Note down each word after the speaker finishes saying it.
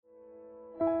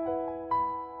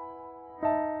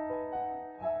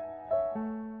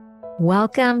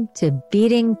Welcome to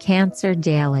Beating Cancer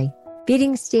Daily.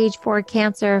 Beating stage 4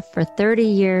 cancer for 30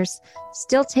 years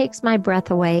still takes my breath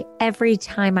away every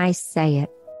time I say it.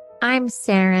 I'm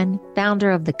Saren, founder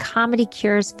of the Comedy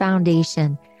Cures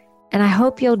Foundation, and I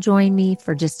hope you'll join me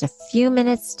for just a few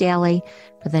minutes daily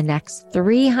for the next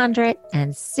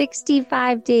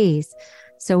 365 days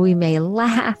so we may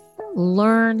laugh,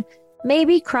 learn,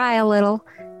 maybe cry a little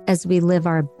as we live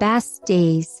our best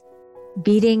days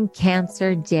beating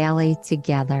cancer daily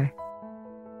together.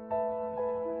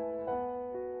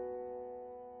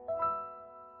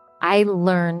 I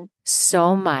learned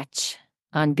so much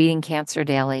on Beating Cancer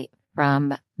Daily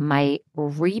from my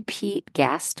repeat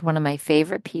guest, one of my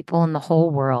favorite people in the whole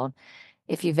world.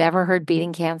 If you've ever heard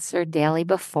Beating Cancer Daily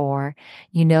before,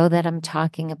 you know that I'm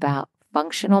talking about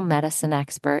functional medicine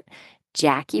expert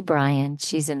Jackie Bryan.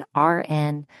 She's an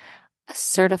RN, a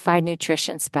certified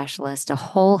nutrition specialist, a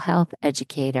whole health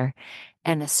educator,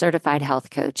 and a certified health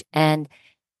coach. And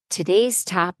today's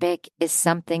topic is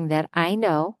something that I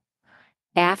know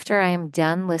after I am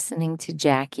done listening to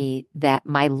Jackie that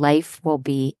my life will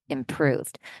be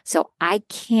improved. So I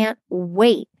can't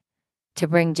wait to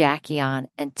bring Jackie on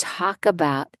and talk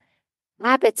about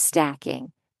habit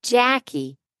stacking.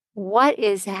 Jackie, what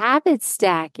is habit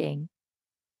stacking?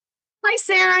 Hi,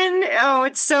 Saren. Oh,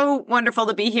 it's so wonderful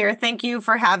to be here. Thank you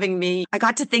for having me. I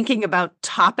got to thinking about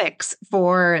topics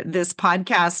for this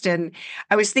podcast, and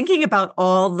I was thinking about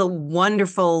all the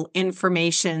wonderful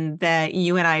information that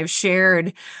you and I have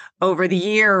shared over the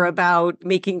year about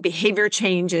making behavior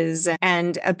changes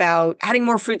and about adding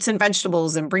more fruits and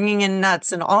vegetables and bringing in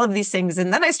nuts and all of these things.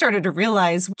 And then I started to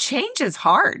realize change is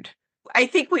hard. I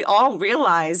think we all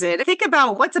realize it. Think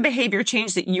about what's a behavior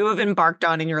change that you have embarked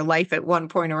on in your life at one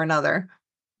point or another.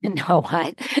 You know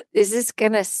what? This is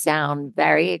going to sound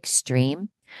very extreme,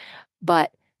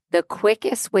 but the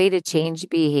quickest way to change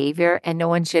behavior, and no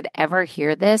one should ever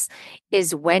hear this,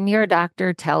 is when your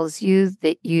doctor tells you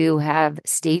that you have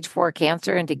stage 4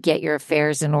 cancer and to get your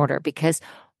affairs in order. Because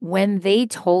when they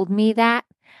told me that,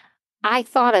 I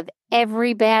thought of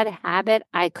every bad habit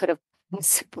I could have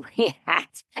possibly had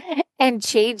and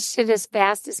changed it as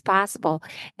fast as possible.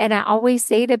 And I always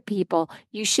say to people,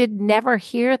 you should never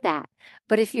hear that.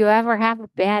 But if you ever have a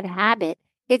bad habit,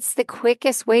 it's the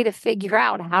quickest way to figure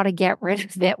out how to get rid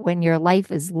of it when your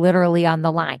life is literally on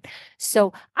the line.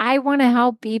 So I want to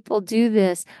help people do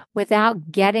this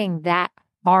without getting that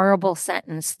horrible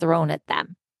sentence thrown at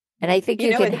them. And I think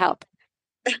you can help.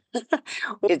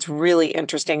 It's really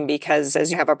interesting because as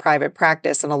you have a private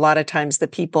practice, and a lot of times the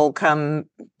people come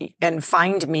and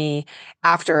find me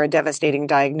after a devastating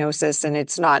diagnosis, and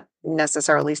it's not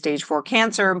necessarily stage 4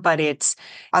 cancer, but it's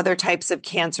other types of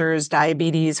cancers,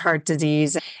 diabetes, heart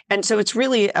disease. And so it's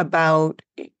really about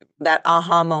that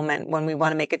aha moment when we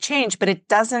want to make a change, but it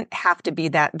doesn't have to be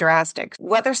that drastic.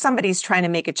 Whether somebody's trying to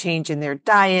make a change in their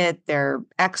diet, their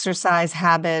exercise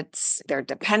habits, their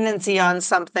dependency on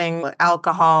something,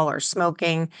 alcohol or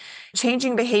smoking,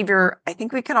 changing behavior, I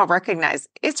think we can all recognize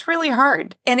it's really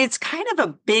hard. And it's kind of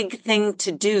a big thing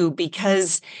to do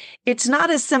because it's not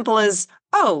as simple as,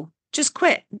 oh, just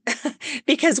quit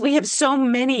because we have so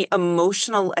many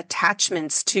emotional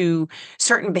attachments to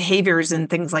certain behaviors and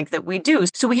things like that we do.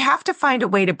 So we have to find a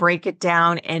way to break it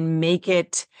down and make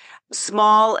it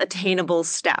small, attainable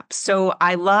steps. So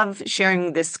I love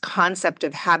sharing this concept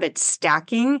of habit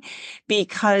stacking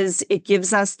because it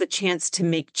gives us the chance to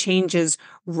make changes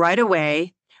right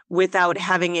away without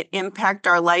having it impact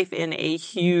our life in a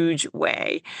huge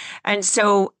way. And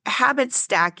so habit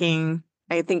stacking,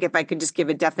 I think if I could just give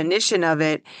a definition of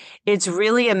it, it's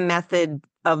really a method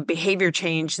of behavior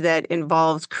change that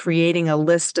involves creating a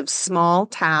list of small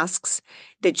tasks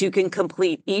that you can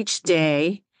complete each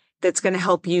day that's going to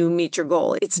help you meet your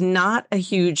goal. It's not a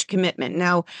huge commitment.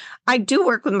 Now, I do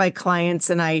work with my clients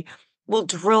and I will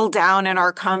drill down in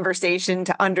our conversation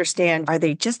to understand, are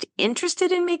they just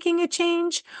interested in making a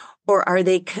change? Or are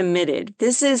they committed?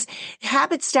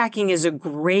 Habit stacking is a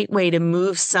great way to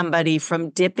move somebody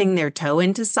from dipping their toe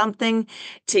into something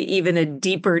to even a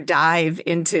deeper dive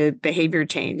into behavior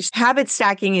change. Habit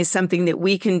stacking is something that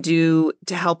we can do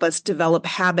to help us develop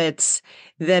habits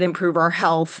that improve our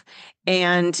health.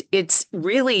 And it's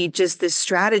really just this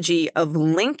strategy of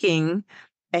linking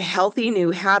a healthy new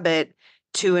habit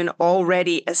to an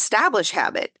already established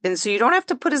habit. And so you don't have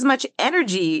to put as much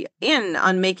energy in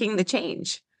on making the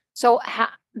change. So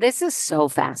this is so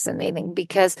fascinating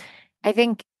because I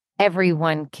think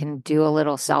everyone can do a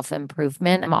little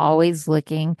self-improvement. I'm always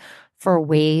looking for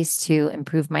ways to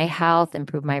improve my health,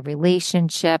 improve my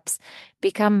relationships,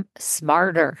 become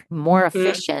smarter, more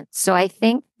efficient. So I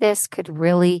think this could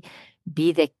really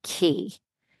be the key.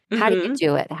 How do you Mhm.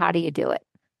 do it? How do you do it?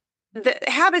 The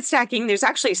habit stacking, there's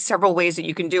actually several ways that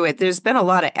you can do it. There's been a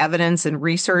lot of evidence and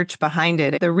research behind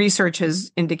it. The research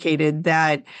has indicated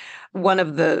that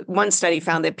one study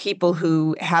found that people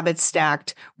who habit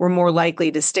stacked were more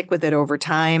likely to stick with it over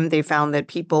time. They found that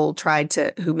people tried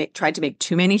to make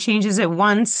too many changes at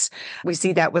once. We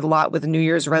see that with a lot with New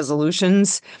Year's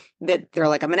resolutions, that they're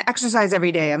like, I'm going to exercise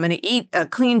every day. I'm going to eat a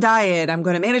clean diet. I'm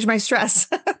going to manage my stress.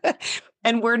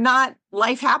 And we're not,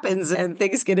 life happens and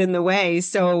things get in the way.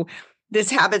 So this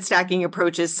habit stacking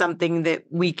approach is something that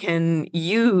we can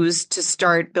use to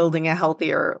start building a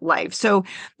healthier life. So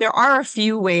there are a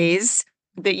few ways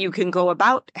that you can go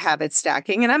about habit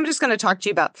stacking, and I'm just going to talk to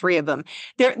you about three of them.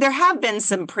 There have been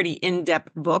some pretty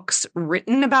in-depth books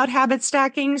written about habit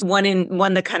stacking.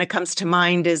 One that kind of comes to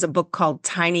mind is a book called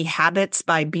Tiny Habits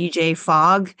by BJ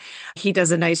Fogg. He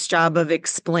does a nice job of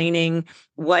explaining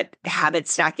what habit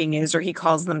stacking is, or he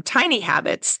calls them tiny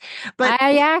habits. But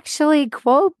I actually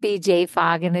quote BJ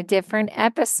Fogg in a different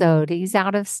episode. He's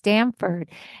out of Stanford.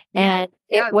 And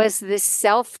yeah, it was this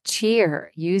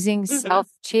self-cheer, using mhm.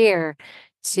 self-cheer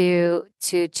to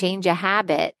change a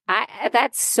habit.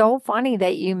 That's so funny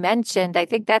that you mentioned. I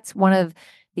think that's one of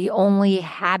the only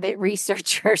habit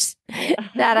researchers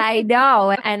that I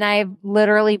know. And I've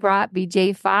literally brought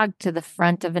BJ Fogg to the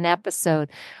front of an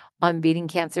episode on Beating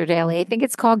Cancer Daily. I think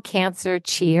it's called Cancer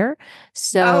Cheer.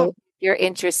 So Oh, if you're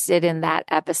interested in that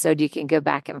episode, you can go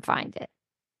back and find it.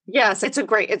 yes, it's a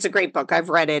great book. I've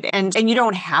read it. And you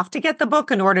don't have to get the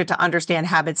book in order to understand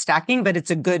habit stacking, but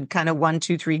it's a good kind of 1,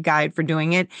 2, 3 guide for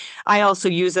doing it. I also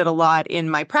use it a lot in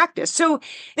my practice. So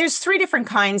there's three different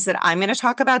kinds that I'm going to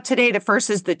talk about today. The first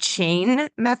is the chain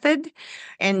method.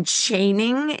 And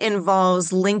chaining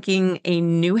involves linking a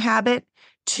new habit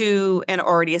to an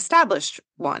already established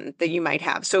one that you might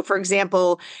have. So for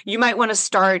example, you might want to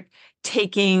start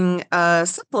taking a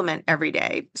supplement every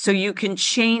day. So you can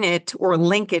chain it or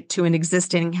link it to an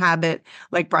existing habit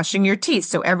like brushing your teeth.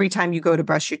 So every time you go to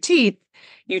brush your teeth,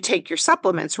 you take your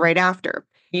supplements right after.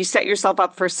 You set yourself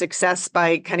up for success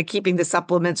by kind of keeping the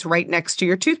supplements right next to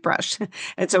your toothbrush.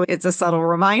 And so it's a subtle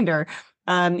reminder.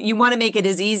 You want to make it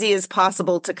as easy as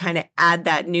possible to kind of add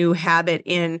that new habit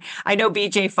in. I know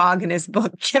BJ Fogg in his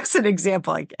book gives an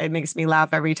example. Like, it makes me laugh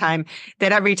every time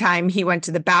he went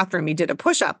to the bathroom, he did a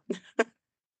push up.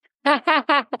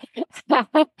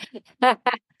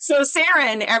 So,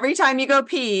 Saren, every time you go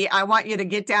pee, I want you to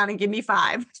get down and give me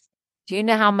 5. Do you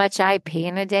know how much I pee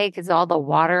in a day? Because all the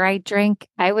water I drink,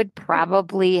 I would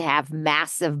probably have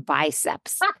massive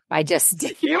biceps if I just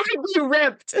did You would be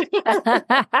ripped.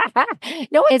 that.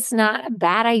 No, it's not a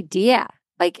bad idea.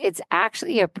 Like, it's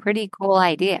actually a pretty cool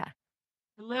idea.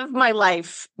 I live my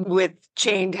life with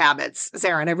chained habits,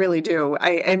 Saren. I really do.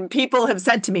 And people have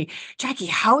said to me, Jackie,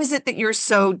 how is it that you're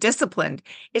so disciplined?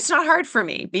 It's not hard for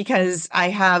me because I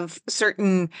have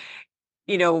certain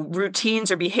routines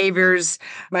or behaviors.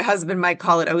 My husband might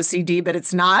call it OCD, but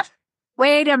it's not.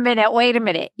 Wait a minute. Wait a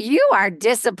minute. You are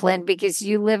disciplined because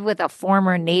you live with a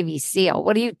former Navy SEAL.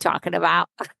 What are you talking about?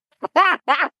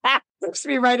 Puts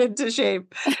me right into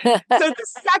shape. So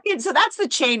that's the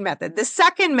chain method. The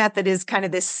second method is kind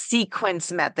of this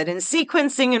sequence method. And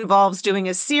sequencing involves doing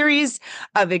a series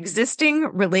of existing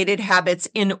related habits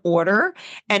in order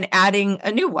and adding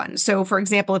a new one. So for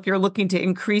example, if you're looking to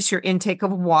increase your intake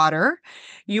of water,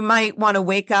 you might want to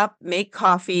wake up, make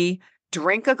coffee,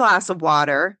 drink a glass of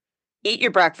water, eat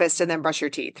your breakfast, and then brush your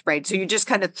teeth, right? So you just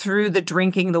kind of threw the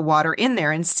drinking the water in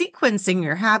there, and sequencing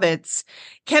your habits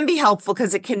can be helpful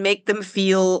because it can make them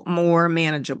feel more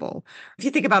manageable. If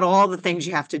you think about all the things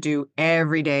you have to do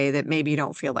every day that maybe you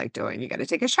don't feel like doing, you got to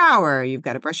take a shower, you've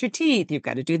got to brush your teeth, you've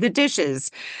got to do the dishes,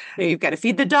 you've got to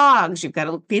feed the dogs, you've got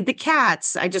to feed the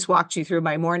cats. I just walked you through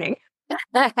my morning.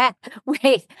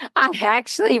 Wait, I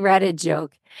actually read a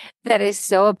joke that is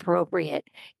so appropriate.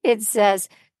 It says,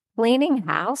 cleaning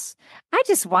house. I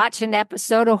just watch an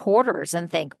episode of Hoarders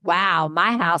and think, wow,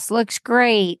 my house looks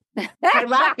great. I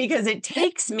laugh because it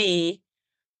takes me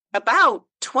about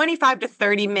 25 to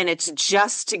 30 minutes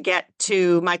just to get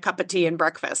to my cup of tea and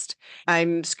breakfast.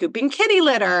 I'm scooping kitty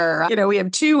litter. We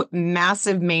have 2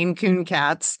 massive Maine Coon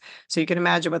cats, so you can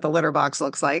imagine what the litter box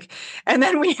looks like. And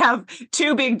then we have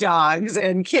 2 big dogs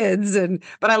and kids,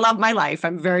 but I love my life.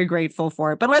 I'm very grateful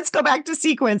for it. But let's go back to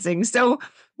sequencing. So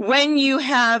when you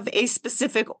have a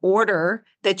specific order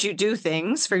that you do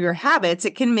things for your habits,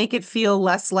 it can make it feel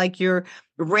less like you're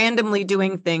randomly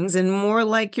doing things and more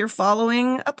like you're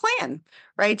following a plan,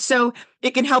 right? So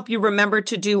it can help you remember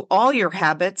to do all your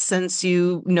habits since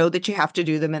you know that you have to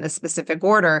do them in a specific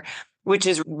order. which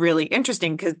is really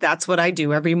interesting because that's what I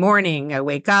do every morning. I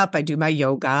wake up, I do my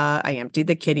yoga, I empty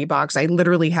the kitty box. I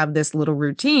literally have this little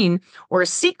routine or a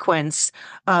sequence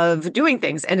of doing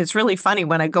things. And it's really funny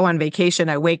when I go on vacation,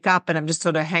 I wake up and I'm just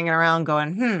sort of hanging around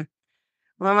going,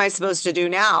 what am I supposed to do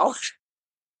now?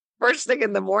 First thing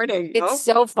in the morning. It's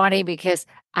so funny because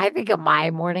I think of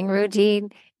my morning routine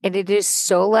and it is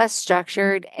so less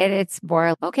structured and it's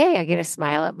more, okay, I get to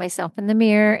smile at myself in the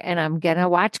mirror and I'm going to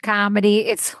watch comedy.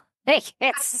 It's like,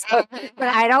 but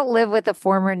I don't live with a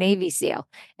former Navy SEAL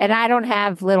and I don't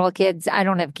have little kids. I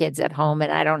don't have kids at home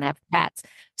and I don't have pets.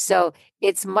 So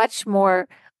it's much more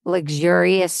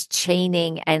luxurious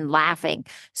chaining and laughing.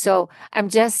 So I'm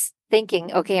just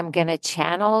thinking, okay, I'm going to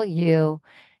channel you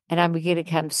and I'm going to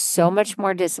become so much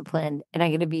more disciplined and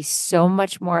I'm going to be so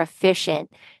much more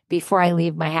efficient before I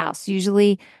leave my house.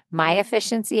 Usually my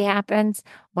efficiency happens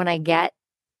when I get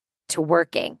to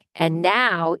working. And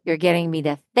now you're getting me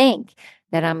to think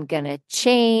that I'm going to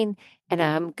chain and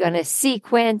I'm going to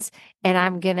sequence and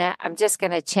I'm just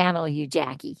going to channel you,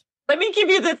 Jackie. Let me give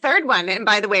you the third one. And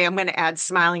by the way, I'm going to add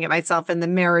smiling at myself in the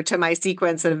mirror to my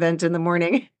sequence event in the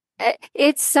morning.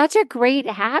 It's such a great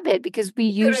habit because we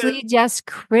usually just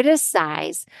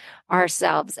criticize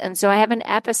ourselves. And so I have an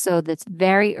episode that's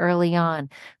very early on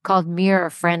called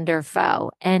Mirror, Friend or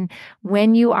Foe. And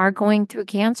when you are going through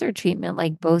cancer treatment,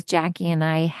 like both Jackie and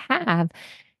I have,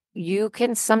 you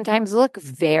can sometimes look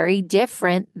very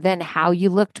different than how you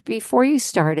looked before you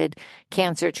started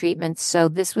cancer treatment. So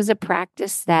this was a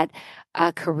practice that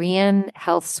a Korean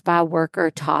health spa worker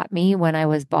taught me when I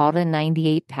was bald and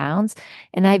 98 pounds.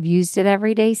 And I've used it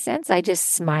every day since. I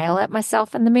just smile at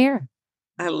myself in the mirror.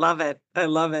 I love it. I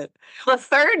love it. The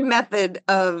third method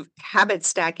of habit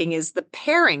stacking is the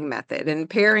pairing method. And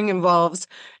pairing involves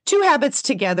two habits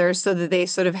together so that they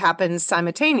sort of happen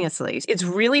simultaneously. It's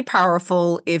really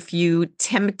powerful if you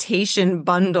temptation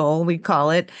bundle, we call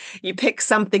it. You pick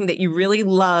something that you really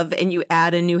love and you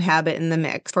add a new habit in the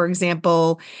mix. For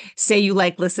example, say you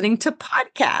like listening to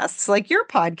podcasts, like your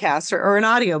podcast or an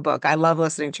audiobook. I love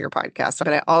listening to your podcast,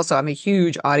 but I'm a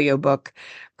huge audiobook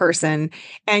person.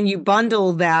 And you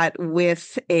bundle that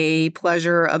with a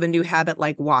pleasure of a new habit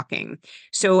like walking.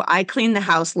 So I clean the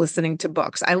house listening to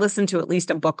books. I listen to at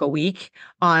least a book a week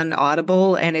on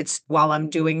Audible, and it's while I'm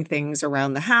doing things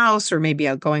around the house or maybe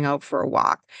I'm going out for a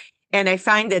walk. And I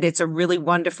find that it's a really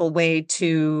wonderful way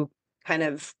to kind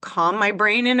of calm my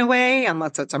brain in a way,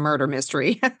 unless it's a murder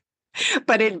mystery.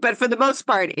 But for the most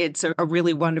part, it's a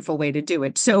really wonderful way to do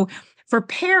it. So for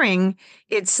pairing,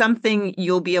 it's something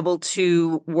you'll be able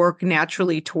to work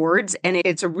naturally towards. And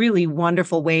it's a really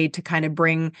wonderful way to kind of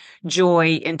bring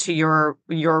joy into your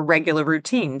regular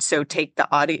routine. So take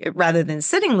the audio, rather than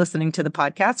sitting listening to the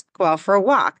podcast, go out for a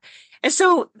walk. And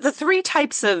so the three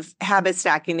types of habit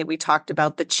stacking that we talked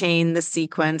about, the chain, the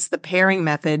sequence, the pairing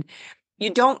method, you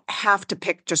don't have to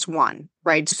pick just one,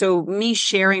 right? So me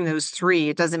sharing those three,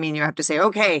 it doesn't mean you have to say,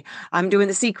 okay, I'm doing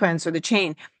the sequence or the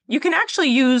chain. You can actually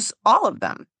use all of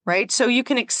them, right? So you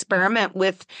can experiment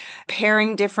with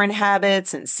pairing different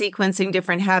habits and sequencing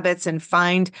different habits and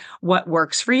find what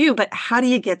works for you. But how do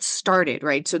you get started,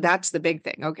 right? So that's the big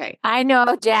thing. Okay. I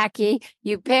know, Jackie,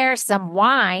 you pair some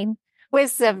wine with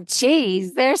some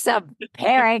cheese. There's some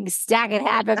pairing stacking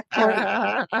habit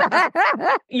for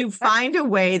you. You find a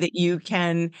way that you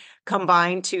can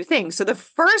combine two things. So the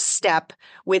first step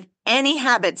with any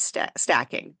habit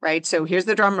stacking, right? So here's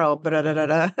the drum roll.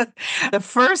 The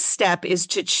first step is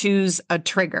to choose a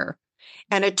trigger.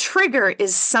 And a trigger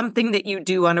is something that you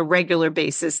do on a regular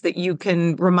basis that you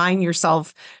can remind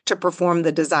yourself to perform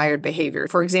the desired behavior.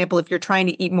 For example, if you're trying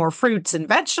to eat more fruits and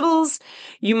vegetables,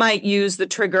 you might use the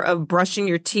trigger of brushing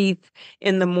your teeth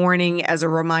in the morning as a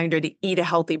reminder to eat a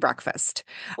healthy breakfast.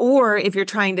 Or if you're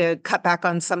trying to cut back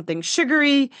on something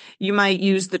sugary, you might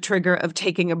use the trigger of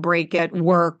taking a break at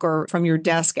work or from your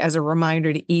desk as a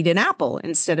reminder to eat an apple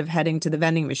instead of heading to the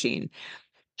vending machine.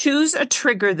 Choose a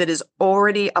trigger that is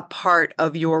already a part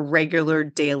of your regular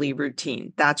daily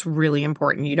routine. That's really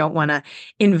important. You don't want to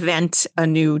invent a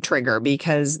new trigger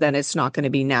because then it's not going to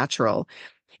be natural.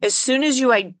 As soon as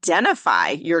you identify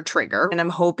your trigger, and I'm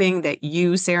hoping that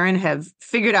you, Saren, have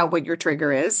figured out what your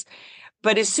trigger is,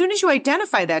 but as soon as you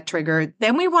identify that trigger,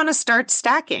 then we want to start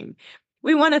stacking.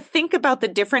 We want to think about the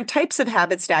different types of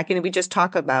habit stacking that we just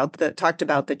talked about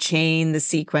the chain, the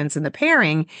sequence, and the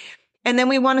pairing. And then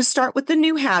we want to start with the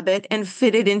new habit and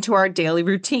fit it into our daily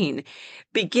routine.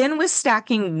 Begin with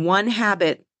stacking one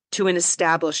habit to an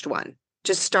established one.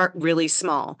 Just start really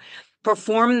small.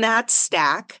 Perform that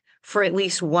stack for at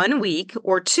least 1 week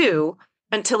or two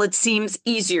until it seems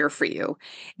easier for you.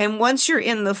 And once you're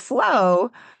in the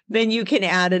flow, then you can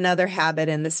add another habit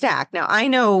in the stack. Now, I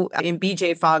know in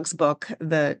BJ Fogg's book,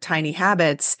 The Tiny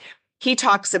Habits, he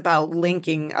talks about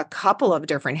linking a couple of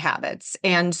different habits.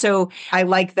 And so I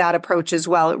like that approach as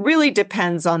well. It really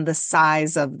depends on the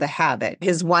size of the habit.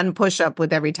 His one push-up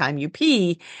with every time you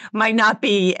pee might not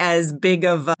be as big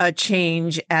of a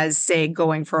change as, say,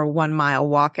 going for a 1 mile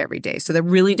walk every day. So that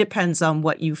really depends on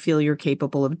what you feel you're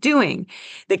capable of doing.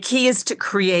 The key is to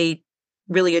create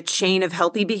really a chain of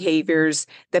healthy behaviors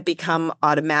that become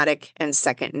automatic and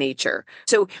second nature.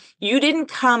 So you didn't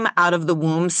come out of the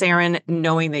womb, Saren,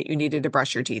 knowing that you needed to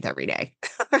brush your teeth every day.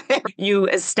 You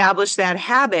established that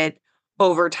habit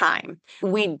over time.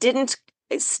 We didn't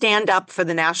stand up for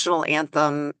the national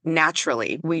anthem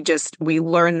naturally. We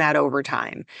learned that over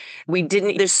time.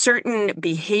 There's certain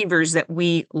behaviors that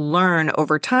we learn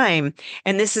over time.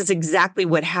 And this is exactly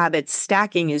what habit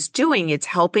stacking is doing. It's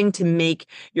helping to make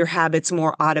your habits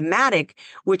more automatic,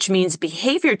 which means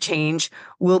behavior change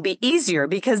will be easier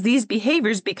because these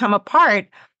behaviors become a part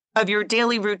of your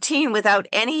daily routine without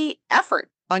any effort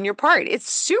on your part.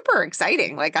 It's super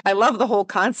exciting. Like, I love the whole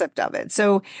concept of it.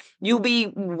 So you'll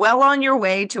be well on your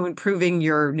way to improving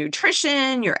your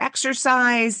nutrition, your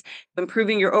exercise,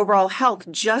 improving your overall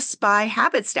health just by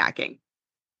habit stacking.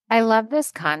 I love this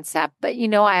concept, but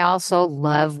I also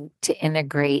love to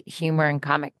integrate humor and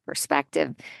comic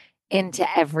perspective into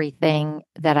everything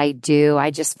that I do. I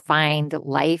just find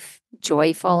life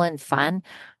joyful and fun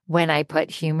when I put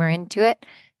humor into it.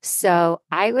 So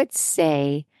I would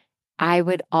say I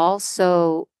would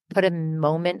also put a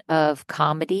moment of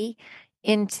comedy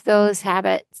into those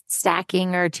habit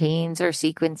stacking routines or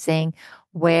sequencing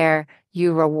where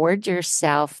you reward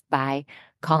yourself by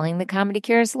calling the Comedy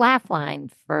Cures laugh line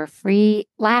for a free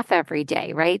laugh every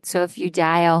day, right? So if you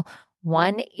dial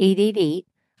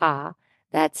 1-888-HA,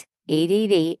 that's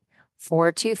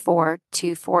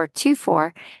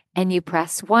 888-424-2424, and you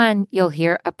press 1, you'll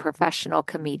hear a professional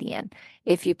comedian.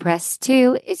 If you press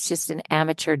 2, it's just an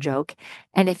amateur joke.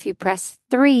 And if you press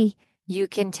 3, you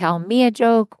can tell me a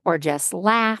joke or just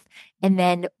laugh. And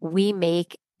then we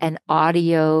make an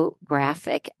audio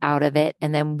graphic out of it.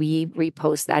 And then we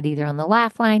repost that either on the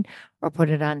laugh line or put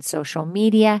it on social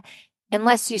media.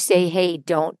 Unless you say, hey,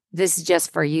 this is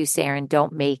just for you, Saren,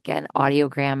 don't make an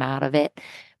audiogram out of it.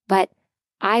 But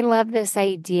I love this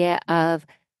idea of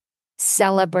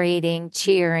celebrating,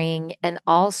 cheering, and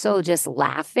also just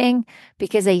laughing,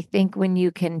 because I think when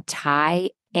you can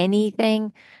tie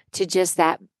anything to just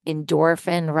that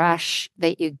endorphin rush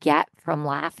that you get from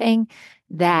laughing,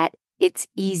 that it's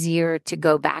easier to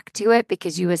go back to it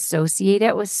because you associate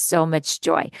it with so much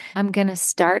joy. I'm going to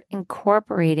start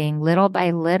incorporating little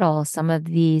by little some of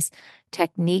these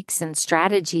techniques and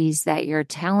strategies that you're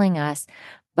telling us,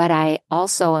 but I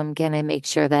also am going to make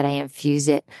sure that I infuse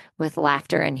it with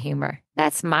laughter and humor.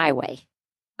 That's my way.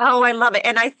 Oh, I love it.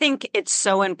 And I think it's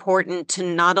so important to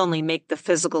not only make the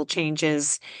physical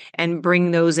changes and bring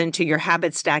those into your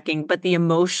habit stacking, but the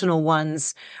emotional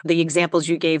ones. The examples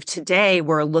you gave today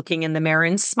were looking in the mirror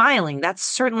and smiling. That's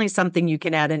certainly something you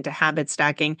can add into habit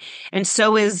stacking. And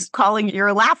so is calling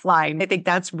your laugh line. I think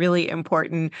that's really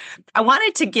important. I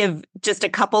wanted to give just a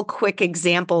couple quick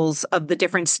examples of the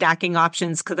different stacking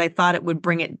options because I thought it would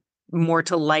bring it more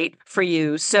to light for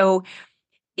you. So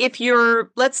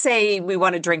let's say we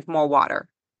want to drink more water,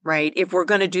 right? If we're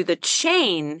going to do the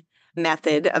chain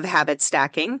method of habit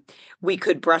stacking, we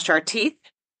could brush our teeth,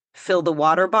 fill the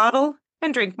water bottle,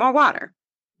 and drink more water.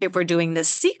 If we're doing this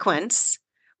sequence,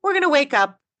 we're going to wake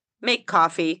up, make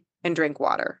coffee, and drink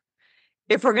water.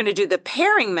 If we're going to do the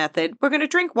pairing method, we're going to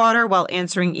drink water while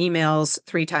answering emails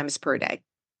 3 times per day,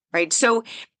 right? So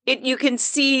you can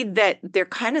see that they're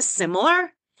kind of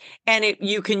similar. And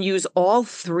you can use all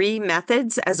 3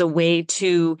 methods as a way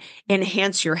to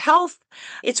enhance your health.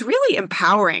 It's really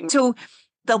empowering. So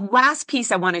the last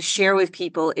piece I want to share with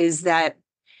people is that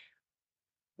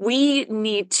we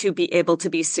need to be able to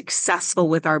be successful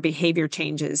with our behavior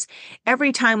changes.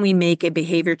 Every time we make a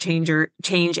behavior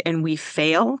change and we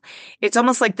fail, it's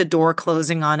almost like the door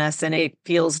closing on us and it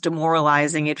feels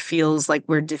demoralizing. It feels like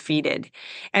we're defeated.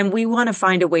 And we want to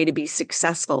find a way to be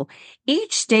successful.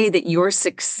 Each day that you're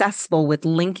successful with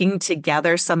linking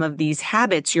together some of these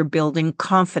habits, you're building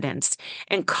confidence.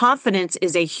 And confidence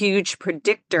is a huge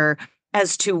predictor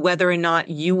as to whether or not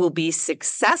you will be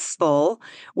successful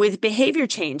with behavior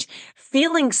change.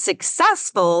 Feeling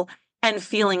successful and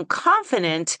feeling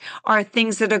confident are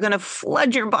things that are going to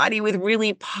flood your body with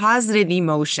really positive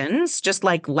emotions, just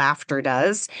like laughter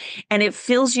does. And it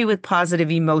fills you with positive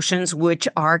emotions, which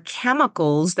are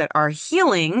chemicals that are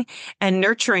healing and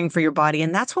nurturing for your body.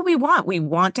 And that's what we want. We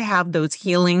want to have those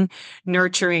healing,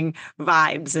 nurturing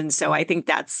vibes. And so I think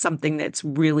that's something that's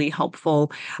really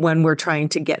helpful when we're trying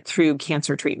to get through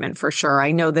cancer treatment, for sure.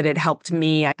 I know that it helped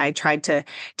me. I tried to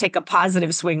take a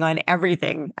positive swing on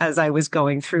everything as I was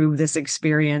going through this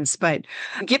experience, but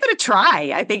give it a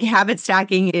try. I think habit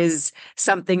stacking is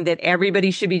something that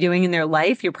everybody should be doing in their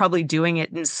life. You're probably doing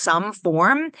it in some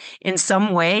form, in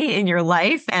some way in your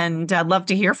life, and I'd love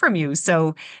to hear from you.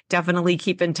 So definitely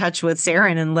keep in touch with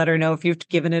Saren and let her know if you've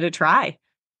given it a try.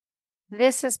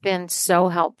 This has been so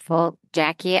helpful,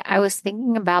 Jackie. I was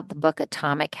thinking about the book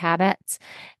Atomic Habits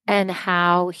and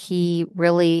how he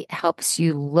really helps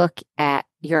you look at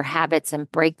your habits and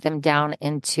break them down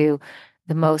into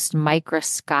the most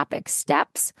microscopic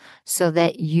steps so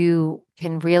that you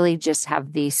can really just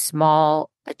have these small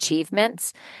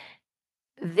achievements.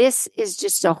 This is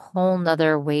just a whole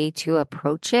nother way to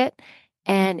approach it.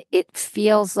 And it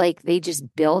feels like they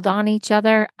just build on each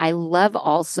other. I love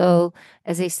also,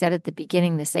 as I said at the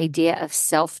beginning, this idea of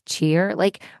self-cheer,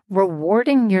 like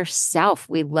rewarding yourself.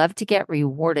 We love to get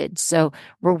rewarded. So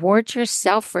reward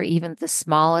yourself for even the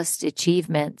smallest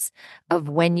achievements of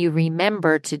when you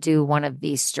remember to do one of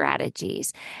these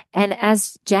strategies. And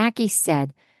as Jackie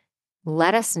said,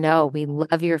 let us know. We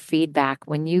love your feedback.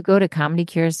 When you go to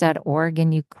comedycures.org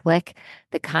and you click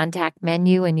the contact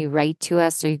menu and you write to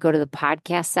us, or you go to the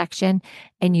podcast section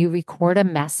and you record a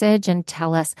message and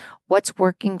tell us what's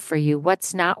working for you,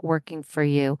 what's not working for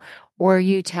you, or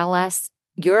you tell us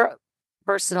your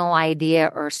personal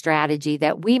idea or strategy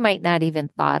that we might not even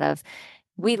thought of.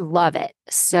 We love it.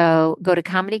 So go to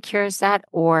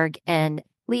comedycures.org and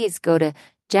please go to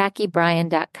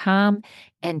JackieBryan.com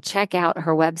and check out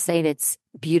her website. It's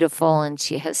beautiful and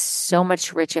she has so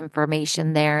much rich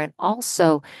information there. And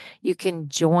also you can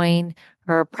join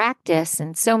her practice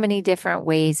in so many different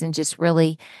ways and just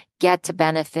really get to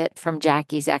benefit from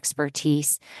Jackie's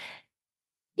expertise.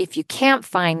 If you can't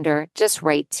find her, just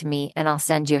write to me and I'll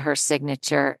send you her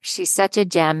signature. She's such a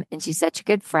gem and she's such a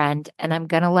good friend. And I'm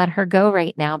going to let her go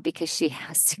right now because she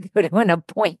has to go to an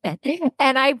appointment.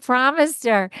 And I promised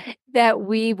her that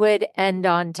we would end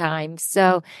on time.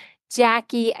 So,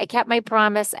 Jackie, I kept my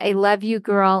promise. I love you,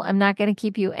 girl. I'm not going to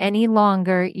keep you any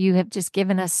longer. You have just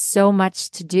given us so much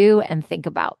to do and think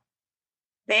about.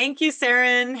 Thank you,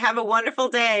 Saren. Have a wonderful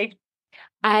day.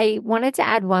 I wanted to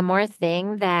add one more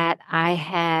thing that I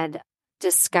had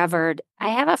discovered. I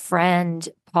have a friend,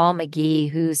 Paul McGee,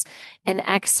 who's an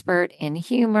expert in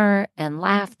humor and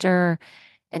laughter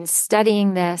and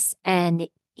studying this. And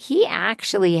he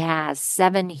actually has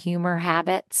 7 humor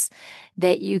habits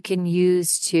that you can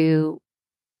use to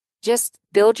just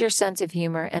build your sense of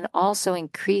humor and also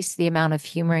increase the amount of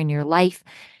humor in your life.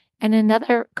 And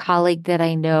another colleague that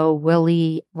I know,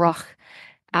 Willie Roch,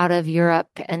 out of Europe,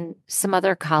 and some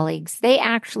other colleagues, they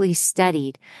actually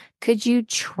studied, could you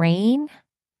train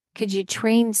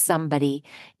somebody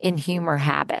in humor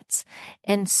habits?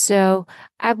 And so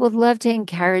I would love to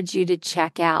encourage you to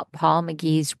check out Paul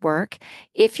McGee's work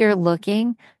if you're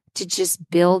looking to just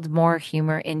build more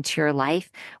humor into your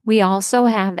life. We also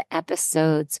have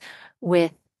episodes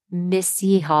with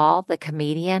Missy Hall, the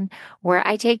comedian, where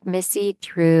I take Missy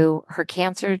through her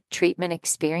cancer treatment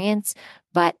experience,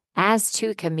 but as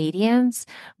 2 comedians,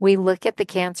 we look at the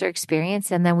cancer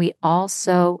experience and then we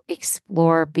also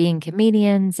explore being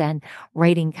comedians and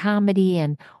writing comedy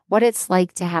and what it's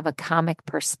like to have a comic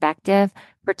perspective,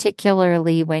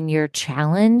 particularly when you're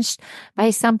challenged by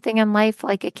something in life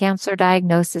like a cancer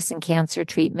diagnosis and cancer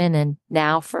treatment, and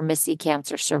now for Missy,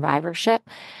 cancer survivorship.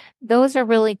 Those are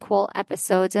really cool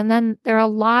episodes. And then there are a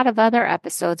lot of other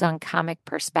episodes on comic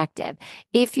perspective.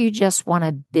 If you just want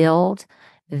to build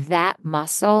that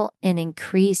muscle and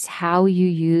increase how you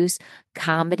use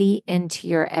comedy into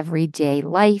your everyday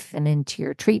life and into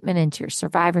your treatment, into your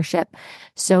survivorship.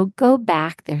 So go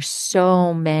back. There's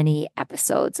so many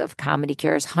episodes of Comedy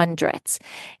Cures, hundreds,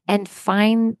 and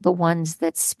find the ones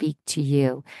that speak to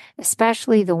you,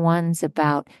 especially the ones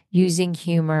about using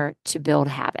humor to build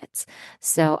habits.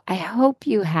 So I hope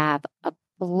you have a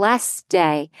blessed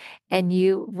day and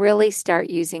you really start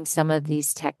using some of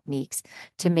these techniques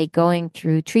to make going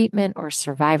through treatment or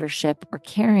survivorship or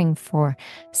caring for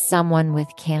someone with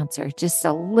cancer just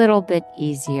a little bit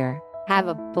easier. Have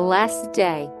a blessed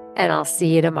day and I'll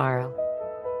see you tomorrow.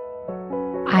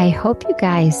 I hope you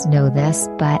guys know this,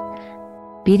 but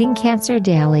Beating Cancer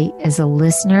Daily is a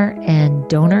listener and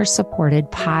donor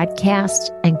supported podcast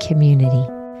and community.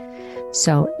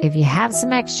 So if you have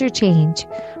some extra change,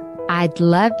 I'd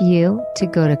love you to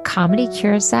go to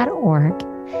comedycures.org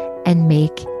and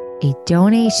make a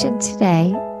donation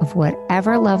today of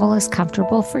whatever level is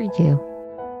comfortable for you.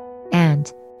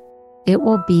 And it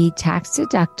will be tax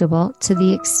deductible to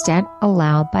the extent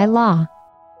allowed by law,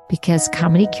 because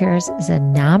Comedy Cures is a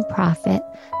nonprofit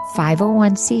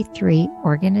 501c3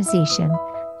 organization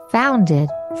founded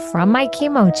from my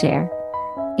chemo chair,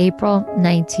 April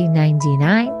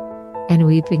 1999, and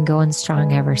we've been going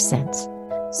strong ever since.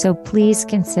 So please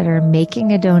consider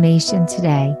making a donation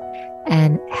today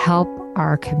and help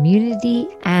our community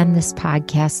and this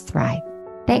podcast thrive.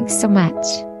 Thanks so much.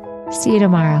 See you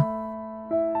tomorrow.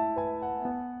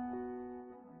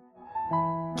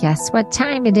 Guess what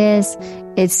time it is?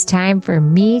 It's time for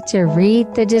me to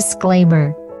read the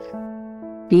disclaimer.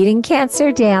 Beating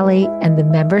Cancer Daily and the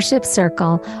membership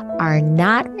circle are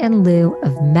not in lieu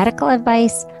of medical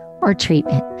advice or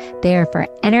treatment. They are for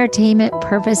entertainment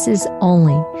purposes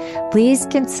only. Please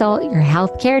consult your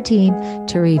healthcare team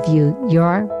to review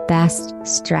your best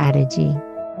strategy.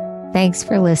 Thanks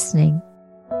for listening.